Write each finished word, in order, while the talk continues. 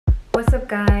What's up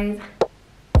guys?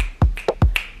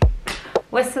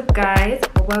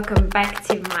 Welcome back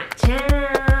to my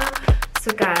channel.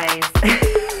 So guys,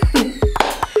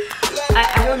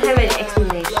 I don't have an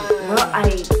explanation. Well,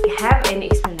 I have an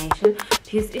explanation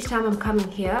because each time I'm coming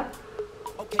here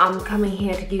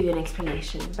to give you an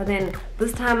explanation, but then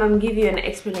this time I'm giving you an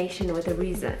explanation with a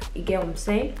reason. You get what I'm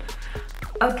saying?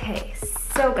 Okay,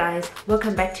 so guys,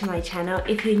 welcome back to my channel.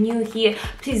 If you're new here,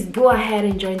 please go ahead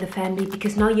and join the family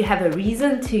because now you have a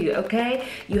reason to, okay?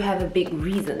 You have a big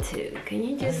reason to. Can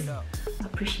you just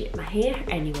appreciate my hair?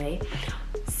 Anyway,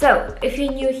 so if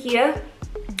you're new here,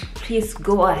 please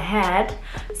go ahead,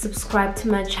 subscribe to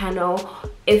my channel.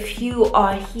 If you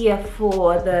are here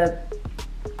for the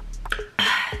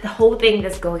whole thing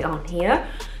that's going on here,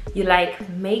 you like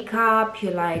makeup, you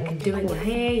like doing your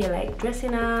hair, you like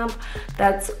dressing up,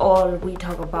 that's all we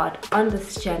talk about on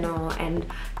this channel, and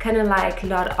kind of like a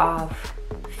lot of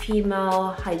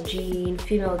female hygiene,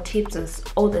 female tips and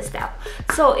all the stuff.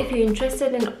 So if you're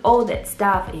interested in all that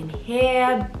stuff, in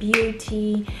hair,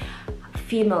 beauty,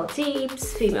 female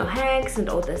tips, female hacks and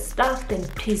all this stuff, then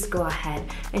please go ahead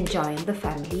and join the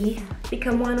family,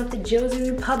 become one of the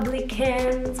Josie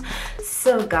Republicans.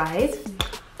 So guys,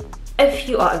 if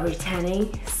you are a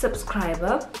returning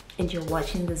subscriber and you're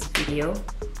watching this video,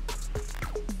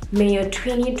 may your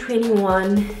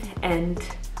 2021 end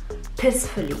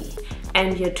peacefully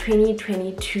and your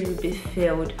 2022 be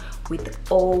filled with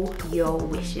all your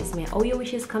wishes. May all your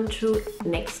wishes come true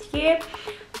next year,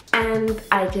 and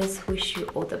I just wish you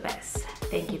all the best.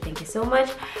 Thank you so much.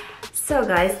 So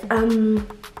guys,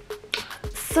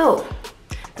 so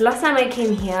the last time I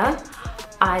came here,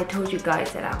 I told you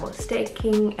guys that I was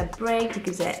taking a break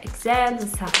because of exams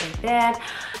and stuff like that,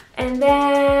 and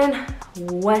then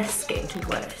worse came to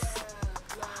worse.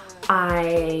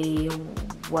 I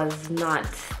was not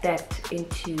that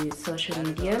into social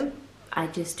media. I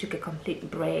just took a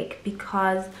complete break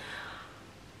because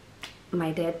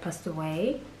my dad passed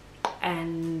away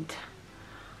and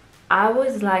I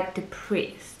was like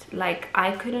depressed. Like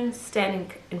I couldn't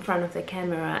stand in front of the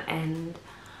camera and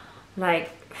like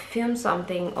film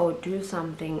something or do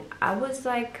something. I was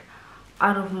like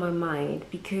out of my mind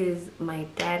because my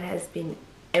dad has been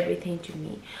everything to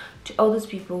me. To all those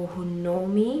people who know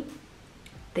me,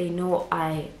 they know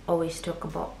I always talk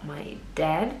about my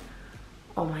dad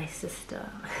or my sister.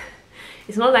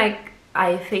 It's not like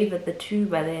I favor the two,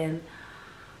 but then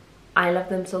I love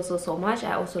them so much.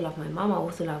 I also love my mom, I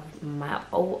also love my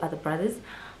all other brothers,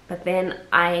 but then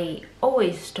I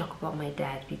always talk about my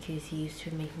dad because he used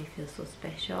to make me feel so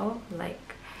special,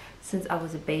 like since I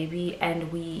was a baby,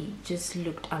 and we just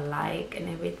looked alike and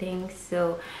everything.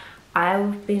 So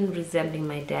I've been resembling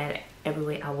my dad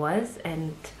everywhere I was,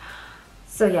 and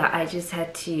so yeah, I just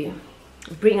had to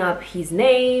bring up his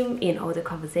name in all the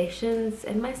conversations.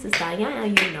 And my sister, yeah,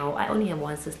 you know, I only have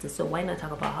one sister, so why not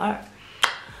talk about her?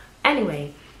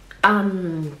 Anyway,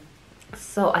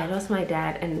 so I lost my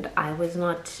dad and I was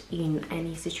not in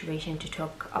any situation to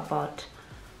talk about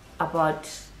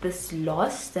this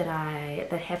loss that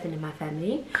happened in my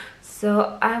family.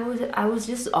 So I was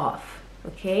just off,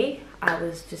 okay? I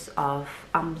was just off.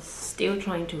 I'm still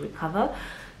trying to recover.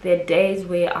 There are days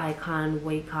where I can't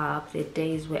wake up, there are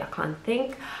days where I can't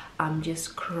think. I'm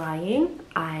just crying.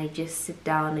 I just sit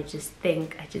down and just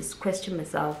think. I just question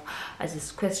myself. I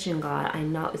just question God. I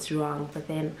know it's wrong, but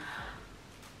then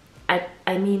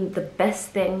I mean, the best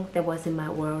thing that was in my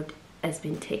world has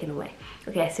been taken away.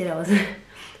 Okay, I said I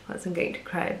wasn't going to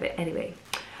cry, but anyway.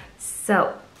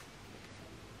 So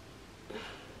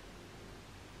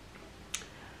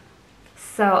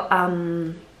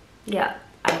yeah,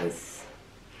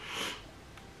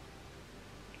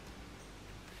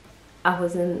 I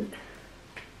wasn't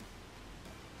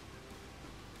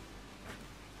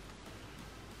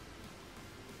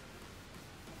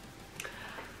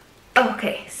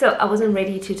okay, so I wasn't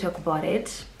ready to talk about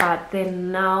it, but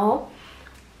then now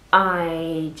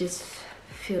I just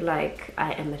feel like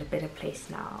I am at a better place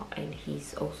now, and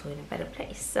he's also in a better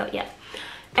place. So yeah,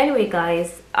 anyway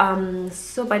guys,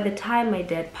 so by the time my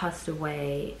dad passed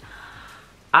away,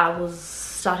 I was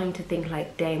starting to think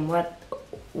like, damn,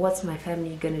 what's my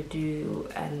family gonna do?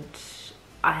 And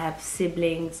I have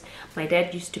siblings. My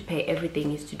dad used to pay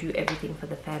everything, used to do everything for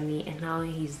the family, and now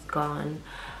he's gone.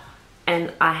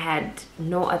 And I had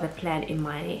no other plan in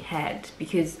my head,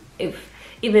 because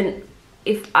even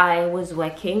if I was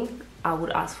working, I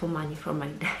would ask for money from my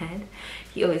dad.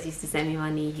 He always used to send me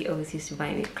money, he always used to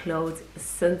buy me clothes.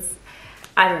 Since,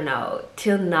 I don't know,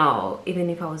 till now, even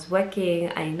if I was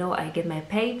working, I know I get my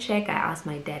paycheck, I ask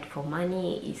my dad for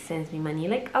money, he sends me money.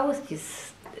 Like I was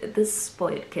just this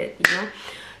spoiled kid, you know.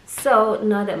 So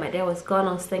now that my dad was gone,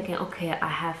 I was thinking, okay, I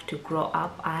have to grow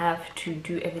up. I have to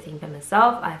do everything by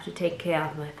myself. I have to take care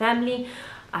of my family.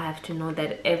 I have to know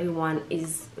that everyone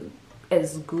is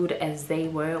as good as they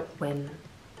were when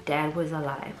dad was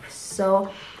alive. So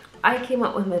I came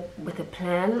up with a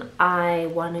plan. I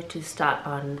wanted to start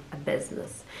on a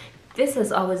business. This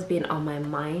has always been on my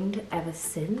mind ever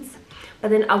since,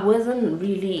 but then I wasn't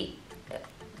really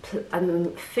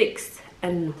fixed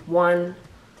in one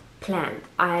plan.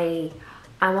 I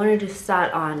wanted to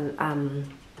start on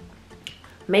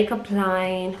makeup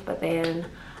line, but then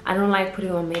I don't like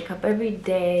putting on makeup every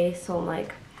day, so I'm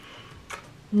like,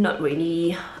 not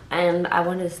really. And I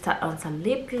wanted to start on some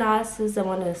lip glosses. I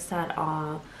wanted to start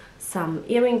on some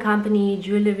earring company,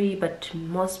 jewelry, but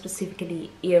more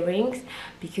specifically earrings,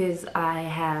 because I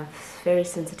have very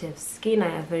sensitive skin, I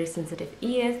have very sensitive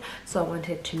ears, so I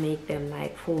wanted to make them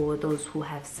like for those who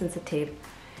have sensitive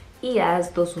ears,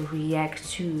 those who react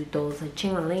to those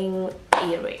ching-a-ling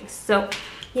earrings. So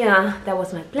yeah, that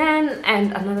was my plan.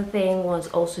 And another thing was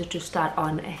also to start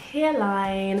on a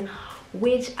hairline,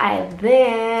 which I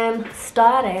then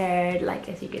started, like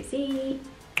as you can see.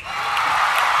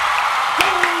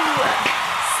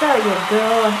 So your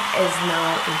girl is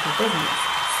now into business.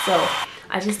 So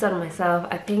I just thought of myself,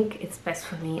 I think it's best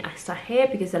for me I start hair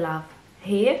because I love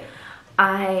hair.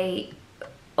 I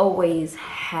always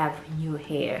have new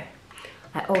hair.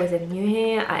 I always have new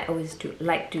hair. I always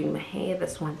like doing my hair.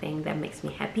 That's one thing that makes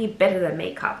me happy, better than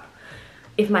makeup.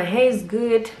 If my hair is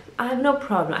good, I have no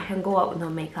problem. I can go out with no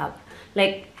makeup.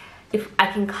 Like, if I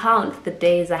can count the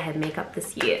days I had makeup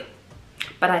this year,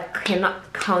 but I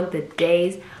cannot count the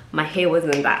days my hair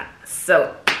wasn't that.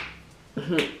 So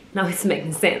now it's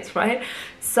making sense, right?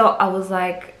 So I was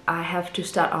like, I have to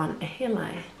start on a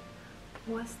hairline.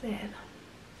 What's that?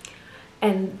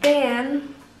 And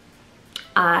then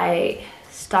I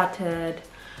started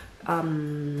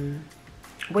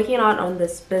working out on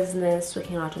this business,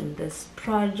 working out on this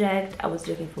project. I was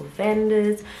looking for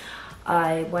vendors.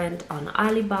 I went on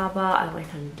Alibaba, I went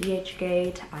on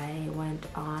DHgate, I went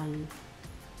on,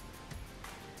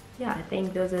 yeah, I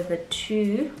think those are the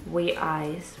two where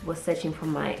I was searching for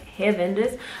my hair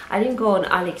vendors. I didn't go on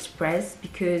AliExpress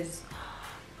because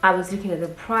I was looking at the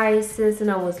prices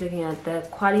and I was looking at the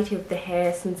quality of the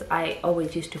hair, since I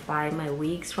always used to buy my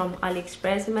wigs from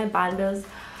AliExpress in my bundles,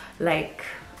 like,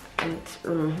 and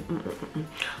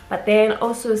but then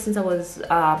also, since I was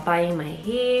buying my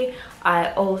hair,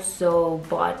 I also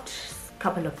bought a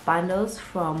couple of bundles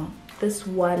from this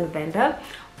one vendor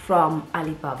from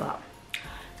Alibaba.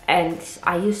 And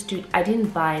I didn't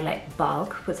buy like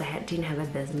bulk because didn't have a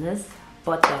business,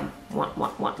 bought them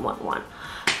one.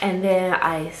 And then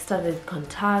I started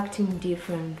contacting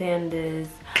different vendors.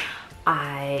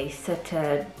 I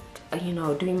started, you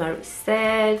know, doing my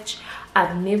research.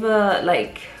 I've never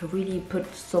like really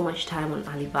put so much time on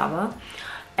Alibaba.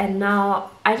 And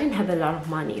now I didn't have a lot of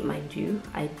money, mind you.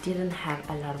 I didn't have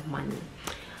a lot of money.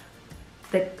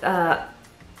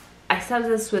 I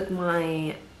started this with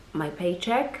my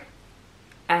paycheck,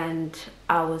 and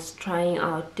I was trying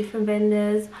out different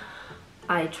vendors.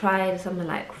 I tried something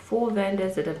like 4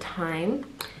 vendors at a time,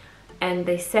 and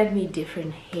they sent me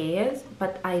different hairs,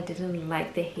 but I didn't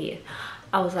like the hair.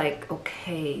 I was like,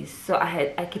 okay, so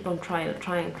I keep on trying,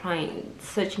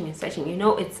 searching and searching. You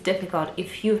know, it's difficult.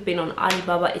 If you've been on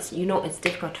Alibaba, it's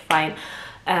difficult to find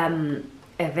a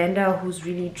vendor who's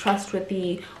really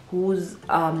trustworthy, whose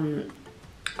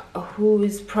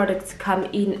products come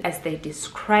in as they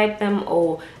describe them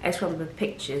or as from the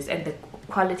pictures, and the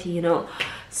quality, you know.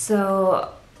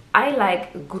 So I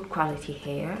like good quality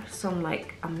hair, so I'm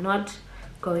like, I'm not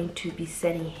going to be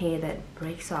selling hair that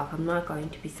breaks off. I'm not going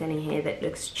to be selling hair that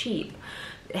looks cheap,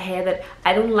 hair that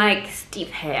I don't like, stiff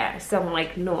hair. So I'm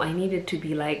like, no, I need it to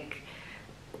be like,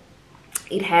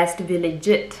 it has to be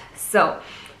legit. So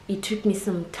it took me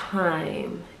some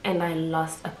time and I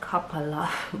lost a couple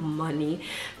of money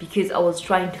because I was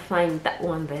trying to find that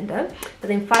one vendor. But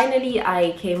then finally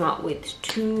I came up with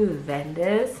 2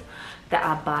 vendors that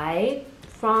I buy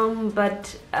from,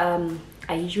 but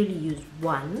I usually use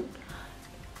one.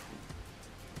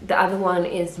 The other one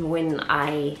is when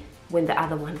the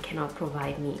other one cannot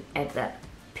provide me at the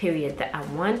period that I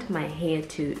want my hair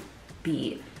to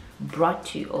be brought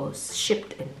to or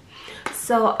shipped in.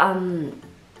 So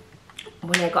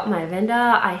when I got my vendor,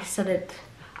 I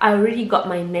already got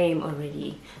my name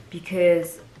already,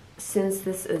 because since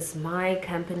this is my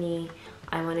company,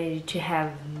 I wanted it to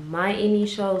have my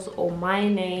initials or my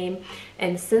name.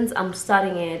 And since I'm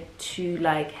starting it to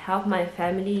like help my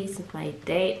family, since my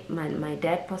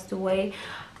dad passed away,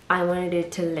 I wanted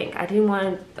it to link. I didn't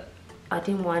want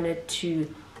it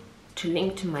to to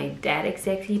link to my dad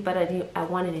exactly, but I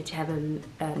wanted it to have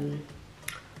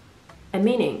a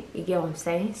meaning. You get what I'm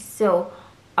saying? So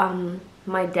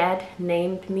my dad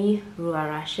named me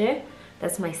Ruarashe.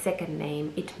 That's my second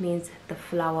name. It means the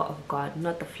flower of God,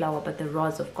 not the flower but the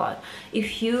rose of God.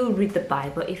 If you read the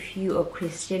Bible, if you are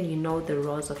Christian, you know the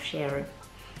rose of Sharon.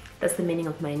 That's the meaning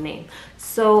of my name.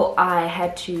 So I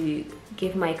had to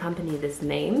give my company this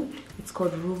name. It's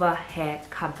called Ruva Hair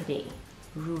Company.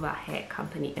 Ruva Hair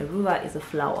Company. A ruva is a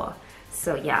flower.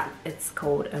 So yeah, it's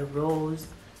called a rose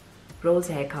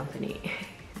hair company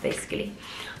basically.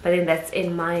 But then that's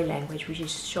in my language, which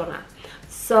is Shona.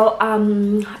 So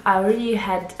I already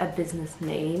had a business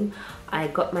name. I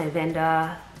got my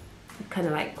vendor kind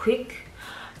of like quick,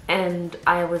 and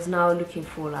I was now looking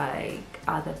for like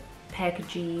other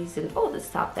packages and all the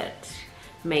stuff that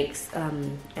makes a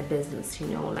business, you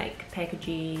know, like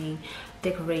packaging,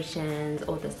 decorations,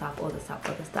 all the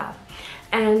stuff.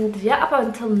 And yeah, up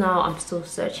until now I'm still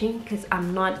searching because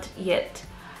I'm not yet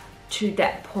to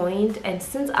that point. And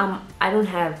since I don't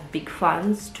have big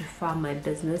funds to fund my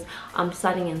business, I'm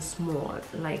starting in small.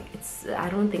 Like I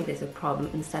don't think there's a problem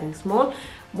in starting small.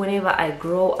 Whenever I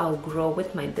grow, I'll grow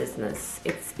with my business.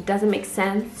 It doesn't make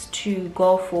sense to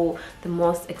go for the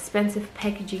most expensive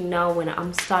packaging now when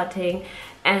I'm starting,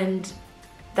 and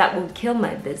that will kill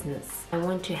my business. I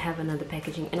want to have another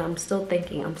packaging, and I'm still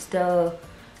planning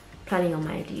on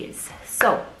my ideas.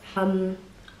 So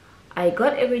I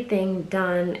got everything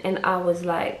done, and I was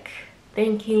like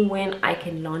thinking when I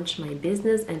can launch my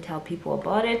business and tell people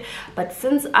about it. But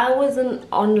since I wasn't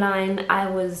online, I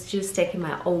was just taking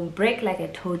my own break. Like I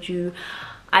told you,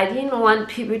 I didn't want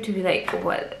people to be like,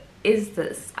 what is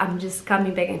this? I'm just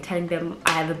coming back and telling them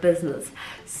I have a business.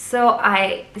 So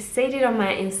I said it on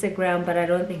my Instagram, but I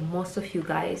don't think most of you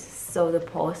guys saw the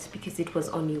post because it was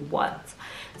only once.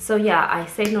 So yeah, I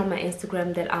said on my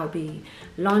Instagram that I'll be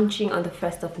launching on the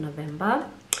 1st of November.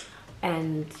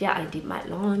 And yeah, I did my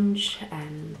launch,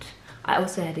 and I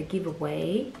also had a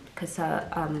giveaway because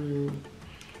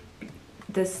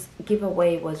this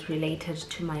giveaway was related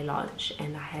to my launch,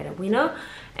 and I had a winner,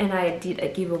 and I did a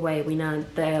giveaway winner.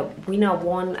 The winner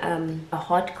won a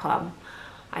hot comb.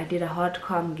 I did a hot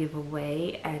comb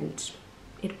giveaway, and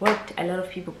it worked. A lot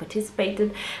of people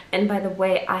participated. And by the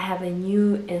way, I have a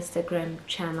new Instagram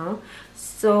channel,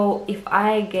 so if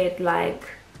I get like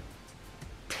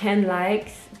 10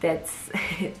 likes, that's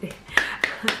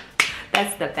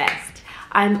that's the best.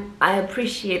 I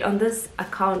appreciate on this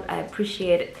account, I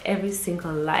appreciate every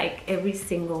single like, every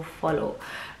single follow.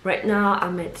 Right now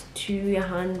I'm at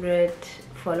 200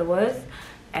 followers,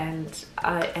 and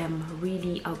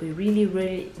I'll be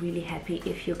really happy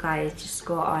if you guys just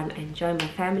go on and join my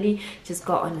family. Just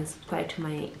go on and subscribe to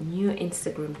my new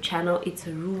Instagram channel. It's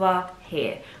Ruva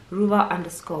Hair,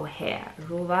 Ruva_hair.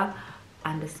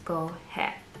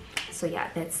 So yeah,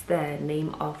 that's the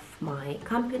name of my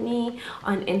company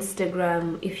on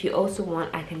Instagram. If you also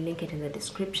want, I can link it in the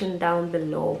description down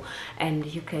below, and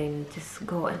you can just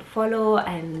go and follow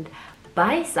and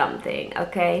buy something.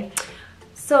 Okay,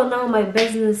 so now my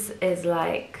business is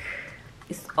like,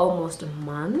 it's almost a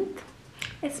month.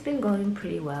 It's been going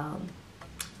pretty well.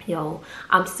 Yo,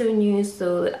 I'm still new,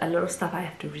 so a lot of stuff I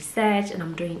have to research, and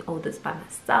I'm doing all this by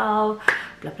myself,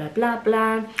 blah blah blah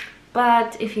blah.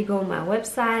 But if you go on my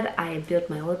website, I built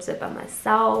my website by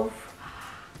myself.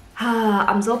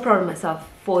 I'm so proud of myself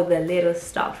for the little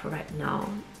stuff right now.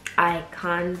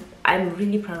 I'm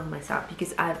really proud of myself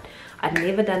because I've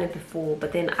never done it before,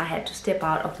 but then I had to step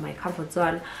out of my comfort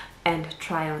zone and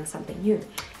try on something new.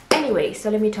 Anyway, so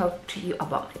let me talk to you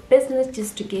about my business,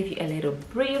 just to give you a little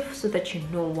brief so that you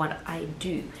know what I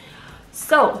do.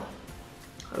 So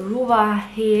Ruva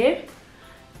Hair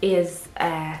is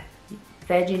a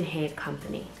virgin hair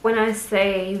company. When I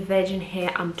say virgin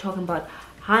hair, I'm talking about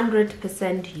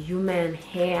 100% human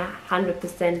hair,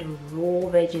 100% raw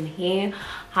virgin hair,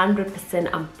 100%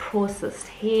 unprocessed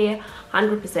hair,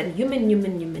 100%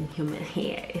 human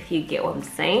hair, if you get what I'm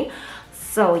saying.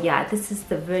 So yeah, this is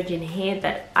the virgin hair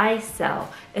that I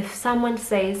sell. If someone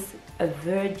says a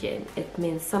virgin, it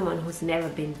means someone who's never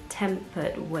been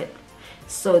tampered with.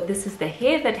 So this is the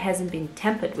hair that hasn't been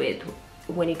tampered with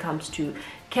when it comes to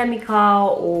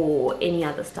chemical or any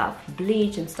other stuff,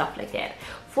 bleach and stuff like that.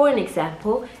 For an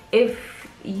example, if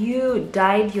you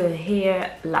dyed your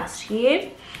hair last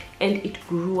year and it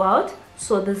grew out,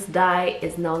 so this dye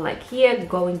is now like here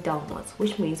going downwards,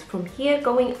 which means from here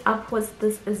going upwards,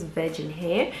 this is virgin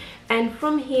hair, and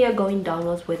from here going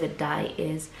downwards where the dye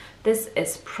is, this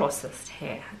is processed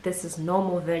hair. This is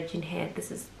normal virgin hair,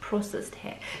 this is processed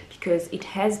hair because it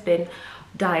has been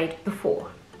dyed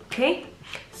before. Okay,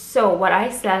 so what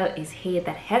I sell is hair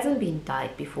that hasn't been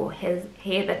dyed before, hair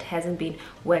that hasn't been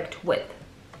worked with.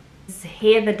 This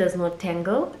hair that does not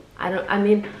tangle. I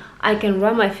mean, I can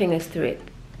run my fingers through it.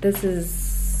 This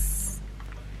is,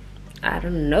 I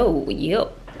don't know,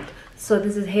 yo. So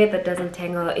this is hair that doesn't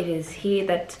tangle. It is hair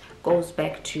that goes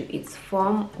back to its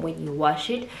form when you wash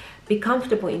it. Be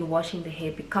comfortable in washing the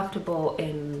hair. Be comfortable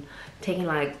in taking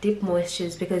like deep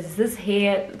moistures, because this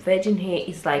hair, virgin hair,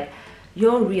 is like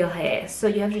your real hair, so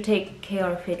you have to take care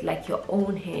of it like your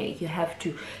own hair. You have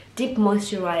to deep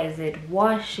moisturize it,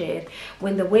 wash it.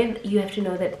 When the weather, you have to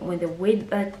know that when the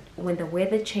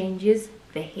weather changes,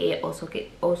 the hair also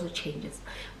changes.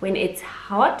 When it's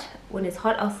hot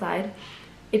outside,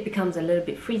 it becomes a little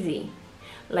bit frizzy.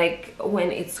 Like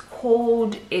when it's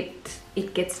cold, it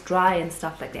gets dry and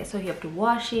stuff like that. So you have to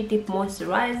wash it, deep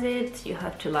moisturize it. You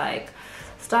have to like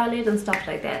style it and stuff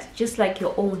like that, just like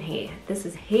your own hair. This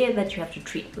is hair that you have to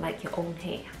treat like your own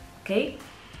hair, okay?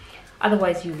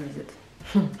 Otherwise you lose it.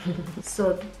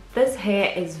 So this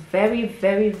hair is very,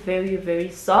 very, very,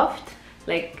 very soft.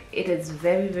 Like it is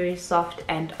very, very soft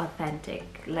and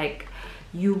authentic. Like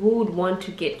you would want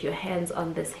to get your hands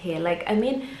on this hair. Like, I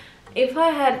mean, if I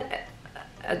had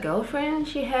a girlfriend,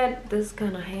 she had this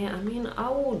kind of hair, I mean, I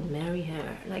would marry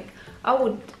her. Like I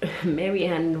would marry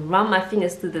her and run my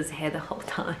fingers through this hair the whole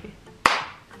time.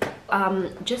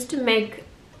 Just to make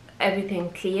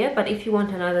everything clear, but if you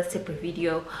want another separate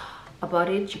video about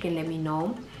it, you can let me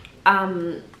know.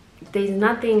 There's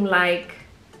nothing like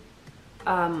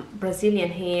Brazilian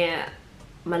hair,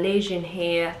 Malaysian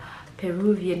hair,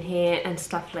 Peruvian hair and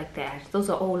stuff like that. Those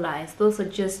are all lies. Those are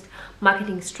just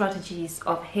marketing strategies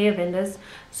of hair vendors,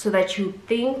 so that you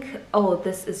think, oh,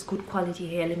 this is good quality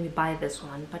hair, let me buy this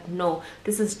one. But no,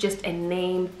 this is just a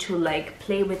name to like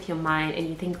play with your mind, and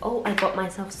you think, oh, I bought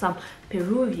myself some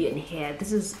Peruvian hair.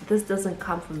 This doesn't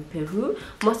come from Peru.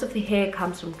 Most of the hair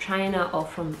comes from China or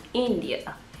from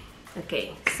India.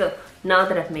 Okay, so now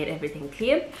that I've made everything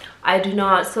clear, do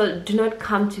not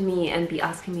come to me and be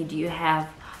asking me, do you have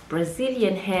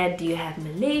Brazilian hair, do you have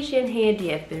Malaysian hair, do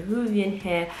you have Peruvian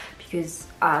hair? Because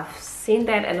I've seen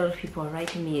that a lot of people are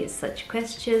writing me such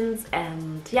questions,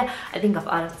 and yeah, I think I've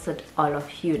answered all of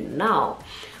you now.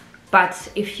 But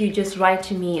if you just write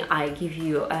to me, I give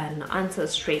you an answer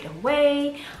straight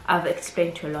away. I've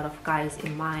explained to a lot of guys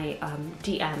in my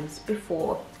DMs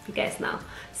before, you guys know.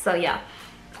 So yeah,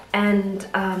 and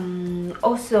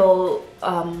also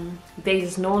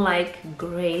there's no like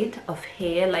grade of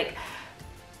hair, like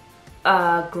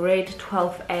grade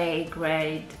 12A,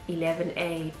 grade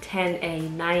 11A, 10A,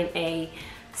 9A,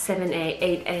 7A,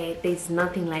 8A. There's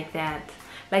nothing like that.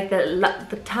 Like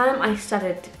the time I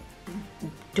started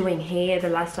doing hair, the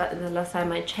last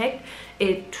time I checked,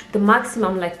 the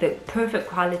maximum, like the perfect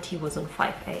quality, was on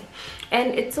 5A.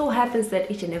 And it so happens that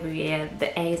each and every year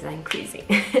the A's are increasing.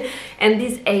 And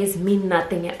these A's mean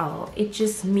nothing at all. It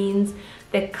just means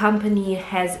the company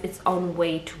has its own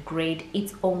way to grade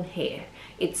its own hair.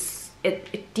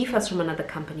 It differs from another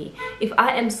company. If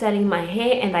I am selling my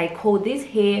hair and I call this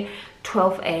hair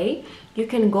 12A, you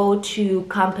can go to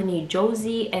company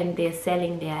Josie and they're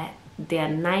selling their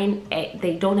 9A.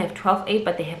 They don't have 12A,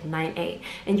 but they have 9A.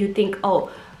 And you think,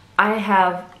 oh, I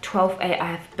have 12A, I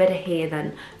have better hair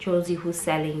than Josie who's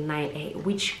selling 9A,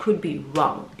 which could be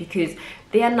wrong, because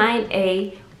their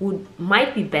 9A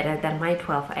might be better than my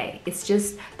 12A. It's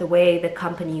just the way the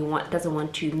company doesn't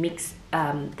want to mix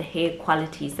the hair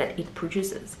qualities that it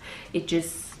produces. It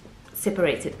just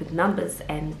separates it with numbers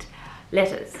and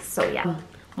letters. So yeah,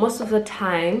 most of the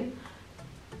time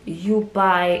you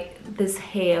buy this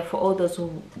hair, for all those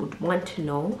who would want to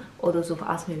know, or those who've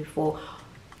asked me before,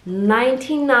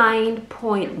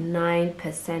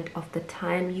 99.9% of the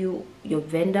time your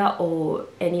vendor or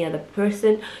any other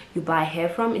person you buy hair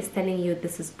from is telling you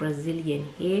this is Brazilian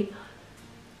hair.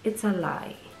 It's a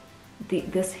lie.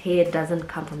 This hair doesn't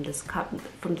come from this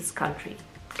country,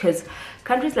 because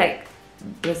countries like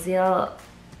Brazil,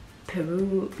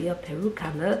 Peru, yeah, Peru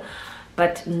kind of,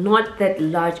 but not that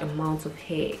large amounts of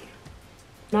hair.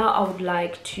 Now I would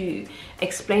like to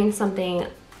explain something,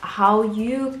 how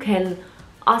you can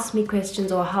ask me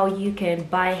questions, or how you can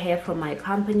buy hair from my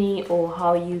company, or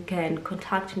how you can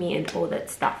contact me and all that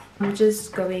stuff. I'm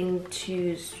just going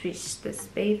to switch this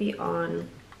baby on.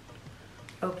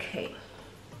 Okay,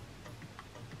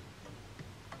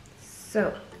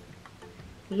 so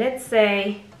let's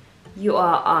say you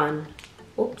are on,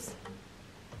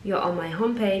 you're on my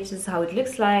homepage. This is how it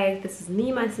looks like. This is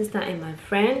me, my sister, and my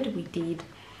friend. We did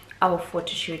our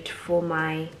photo shoot for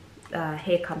my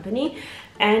hair company,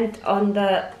 and on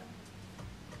the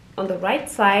right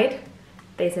side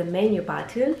there's a menu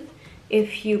button.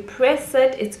 If you press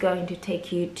it, it's going to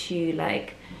take you to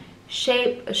like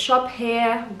shop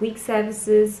hair, wig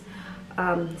services,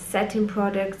 satin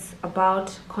products,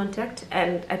 about, contact,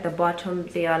 and at the bottom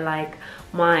they are like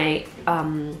my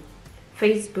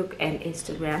Facebook and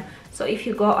Instagram. So if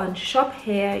you go on shop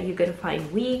hair, you're gonna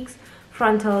find wigs,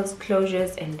 frontals,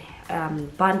 closures, and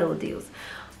bundle deals.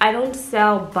 I don't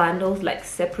sell bundles like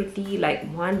separately, like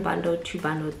 1 bundle, 2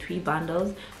 bundle, 3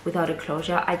 bundles without a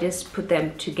closure. I just put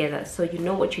them together so you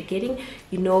know what you're getting.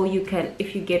 You know, you can,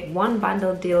 if you get 1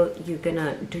 bundle deal, you're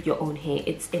gonna do your own hair.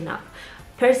 It's enough.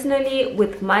 Personally,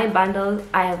 with my bundle,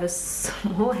 I have a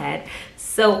small head,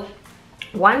 so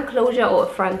 1 closure or a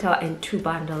frontal and 2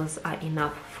 bundles are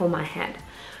enough for my head.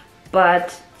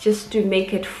 But just to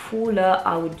make it fuller,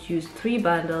 I would use 3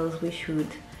 bundles, which would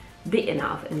be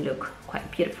enough and look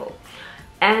quite beautiful.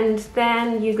 And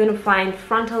then you're gonna find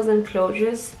frontals and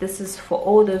closures. This is for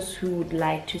all those who would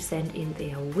like to send in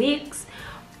their wigs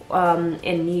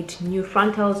and need new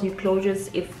frontals, new closures.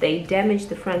 If they damage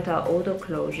the frontal or the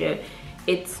closure,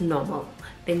 it's normal.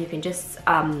 Then you can just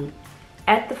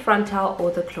add the frontal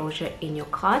or the closure in your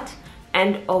cart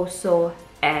and also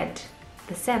add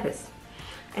the service.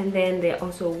 And then there are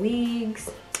also wigs,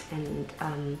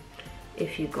 and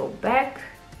if you go back,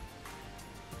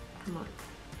 come on,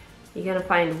 you're gonna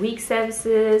find wig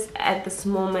services. At this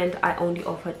moment I only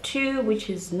offer 2, which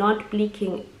is not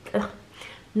bleaching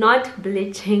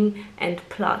and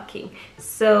plucking.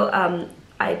 So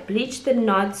I bleach the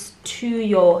knots to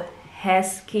your hair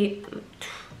skin,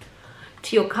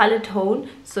 to your color tone.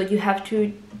 So you have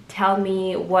to tell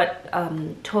me what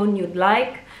tone you'd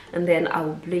like, and then I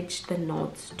will bleach the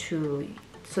knots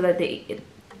so that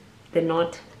the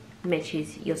knot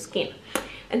matches your skin.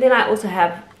 And then I also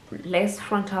have lace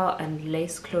frontal and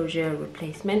lace closure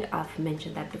replacement. I've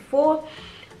mentioned that before.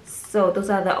 So those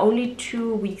are the only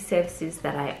 2 wig services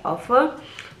that I offer,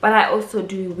 but I also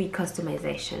do wig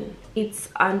customization. It's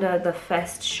under the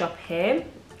First Shop Hair.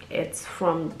 It's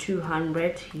from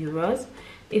 200 euros.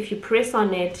 If you press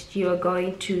on it, you are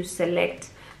going to select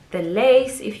the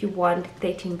lace. If you want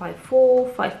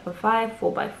 13x4, 5x5,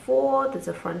 4x4, there's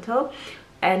a frontal,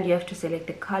 and you have to select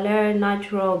the color,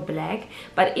 natural, black.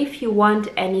 But if you want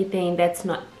anything that's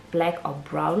not black or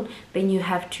brown, then you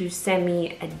have to send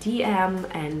me a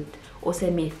DM or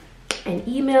send me an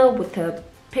email with a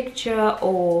picture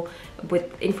or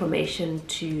with information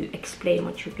to explain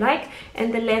what you'd like,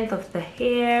 and the length of the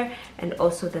hair, and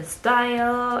also the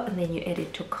style, and then you add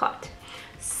it to cart.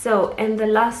 So, and the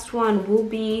last one will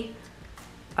be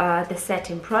the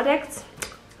satin products.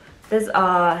 These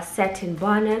are satin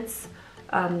bonnets,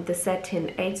 the satin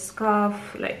edge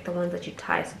scarf, like the ones that you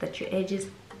tie so that your edges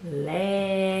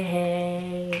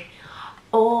lay.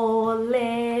 Ole,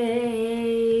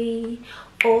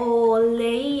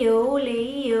 ole, ole,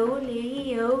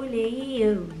 ole, ole,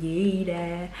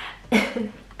 ole.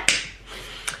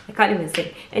 I can't even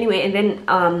sing. Anyway, and then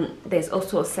there's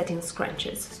also satin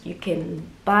scrunches. You can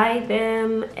buy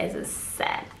them as a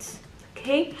set.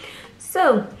 Okay,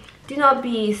 so do not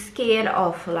be scared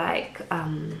of like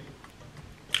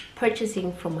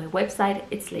purchasing from my website.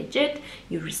 It's legit.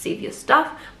 You receive your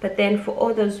stuff. But then for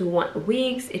all those who want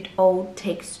wigs, it all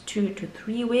takes 2 to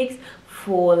 3 weeks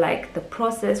for like the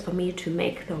process for me to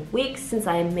make the wigs, since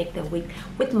I make the wig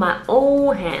with my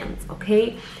own hands.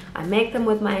 Okay, I make them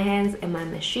with my hands and my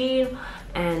machine,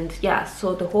 and yeah,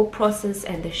 so the whole process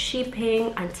and the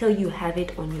shipping until you have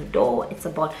it on your door, it's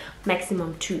about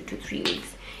maximum 2 to 3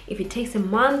 weeks. If it takes a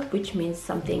month, which means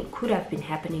something could have been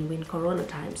happening in Corona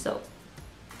time, so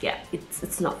yeah,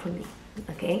 it's not for me.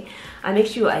 Okay, I make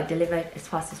sure I deliver it as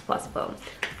fast as possible.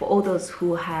 For all those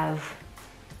who have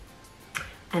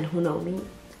and who know me,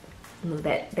 know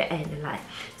that I ain't lie.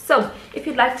 So if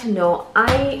you'd like to know,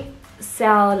 I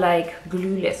sell like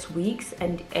glueless wigs,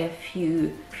 and if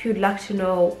you'd like to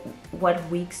know what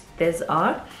wigs these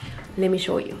are, let me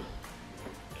show you.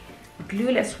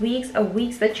 Glueless wigs are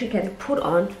wigs that you can put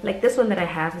on, like this one that I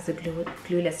have is a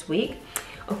glueless wig.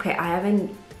 Okay, I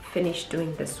haven't finished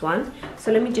doing this one,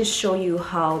 so let me just show you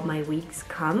how my wigs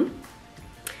come.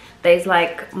 There's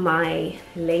like my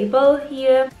label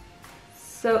here,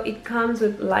 so it comes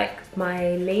with like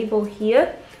my label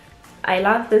here. I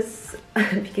love this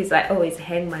because I always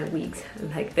hang my wigs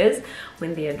like this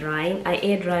when they are drying. I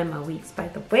air dry my wigs, by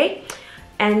the way.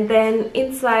 And then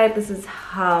inside, this is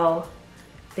how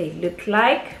they look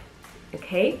like.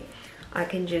 Okay, I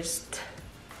can just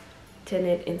turn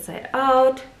it inside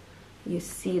out. You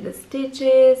see the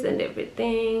stitches and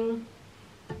everything.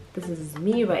 This is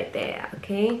me right there.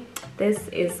 Okay, this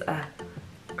is a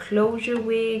closure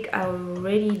wig. I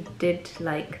already did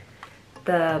like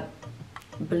the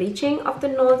bleaching of the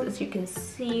nose, as you can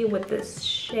see with this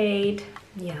shade.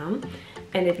 Yeah,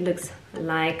 and it looks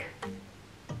like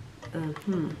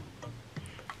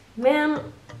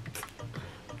man,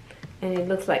 and it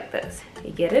looks like this.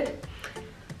 You get it?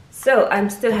 So I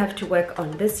still have to work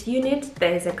on this unit.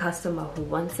 There is a customer who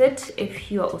wants it.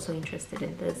 If you are also interested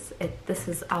in this, this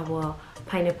is our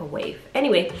pineapple wave.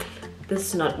 Anyway, this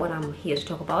is not what I'm here to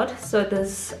talk about. So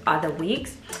these are the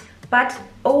wigs, but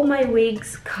all my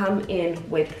wigs come in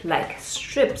with like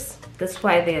strips. That's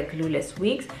why they are glueless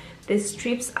wigs. These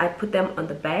strips, I put them on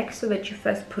the back so that you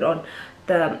first put on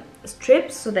the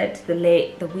strips so that the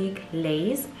wig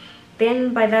lays.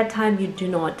 Then by that time you do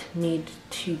not need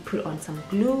to put on some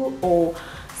glue or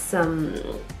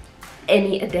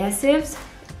any adhesives,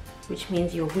 which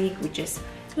means your wig would just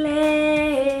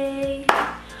lay,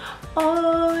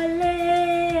 lay.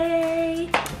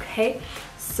 Okay,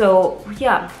 so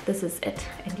yeah, this is it.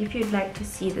 And if you'd like to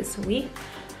see this wig,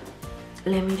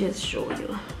 let me just show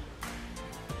you.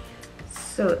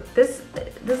 So this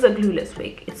is a glueless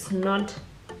wig. It's not,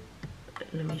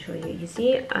 let me show you. You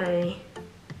see,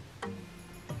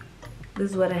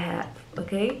 this is what I have.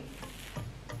 Okay,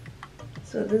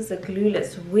 so this is a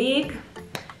glueless wig,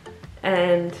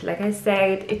 and like I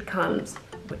said, it comes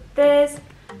with this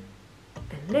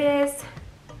and this,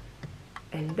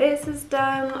 and this is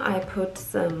done. I put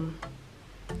some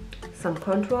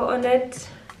contour on it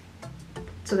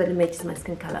so that it matches my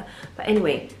skin color. But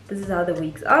anyway, this is how the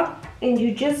wigs are, and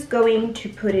you're just going to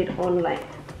put it on like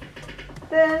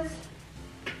this,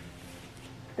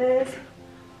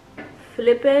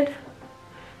 flip it,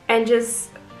 and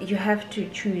just, you have to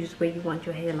choose where you want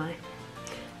your hairline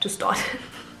to start.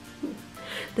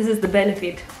 This is the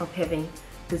benefit of having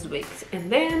these wigs. And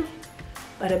then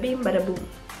bada bing bada boom.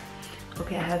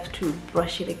 Okay, I have to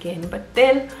brush it again, but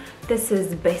then this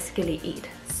is basically it.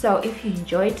 So if you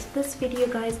enjoyed this video,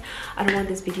 guys, I don't want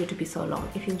this video to be so long.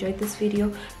 If you enjoyed this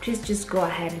video, please just go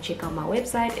ahead and check out my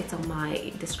website. It's on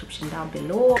my description down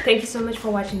below. Thank you so much for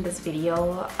watching this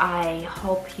video. I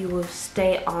hope you will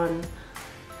stay on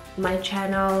my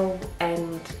channel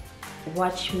and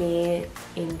watch me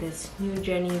in this new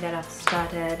journey that I've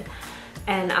started.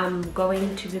 And I'm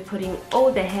going to be putting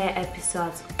all the hair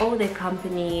episodes, all the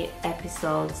company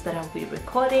episodes that I'll be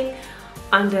recording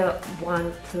under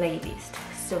one playlist.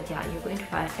 So yeah, you're going to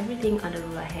find everything under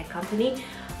Rula Hair Company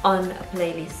on a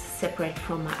playlist separate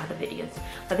from my other videos.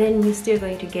 But then you're still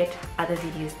going to get other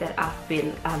videos that I've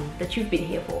been that you've been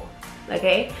here for.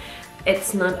 Okay,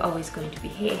 it's not always going to be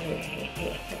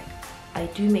hair. I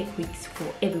do make wigs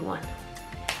for everyone.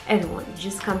 You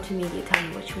just come to me, you tell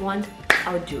me what you want,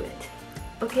 I'll do it.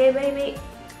 Okay, baby,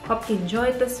 hope you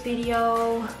enjoyed this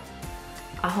video.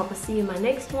 I hope I see you in my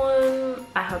next one.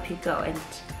 I hope you go and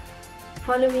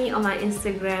follow me on my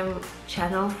Instagram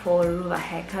channel for Rula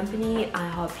Hair Company. I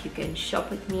hope you can shop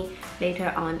with me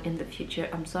later on in the future.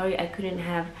 I'm sorry I couldn't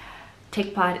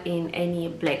take part in any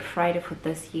Black Friday for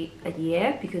this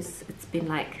year because it's been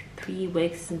like 3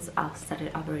 weeks since I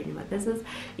started operating my business.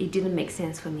 It didn't make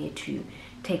sense for me to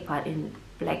take part in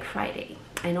Black Friday.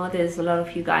 I know there's a lot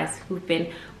of you guys who've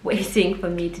been waiting for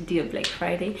me to do a Black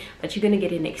Friday, but you're gonna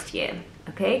get it next year.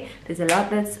 Okay, there's a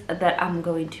lot that I'm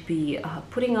going to be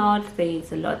putting out.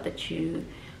 There's a lot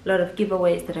of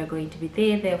giveaways that are going to be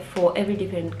there for every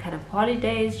different kind of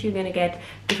holidays. You're gonna get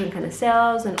different kind of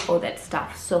sales and all that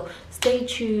stuff. So stay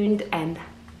tuned and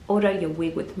order your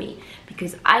wig with me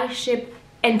because I ship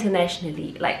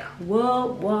internationally, like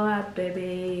worldwide,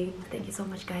 baby. Thank you so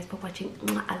much, guys, for watching.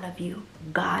 I love you.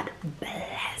 God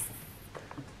bless.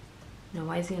 No,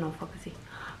 why is he not focusing?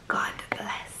 God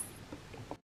bless.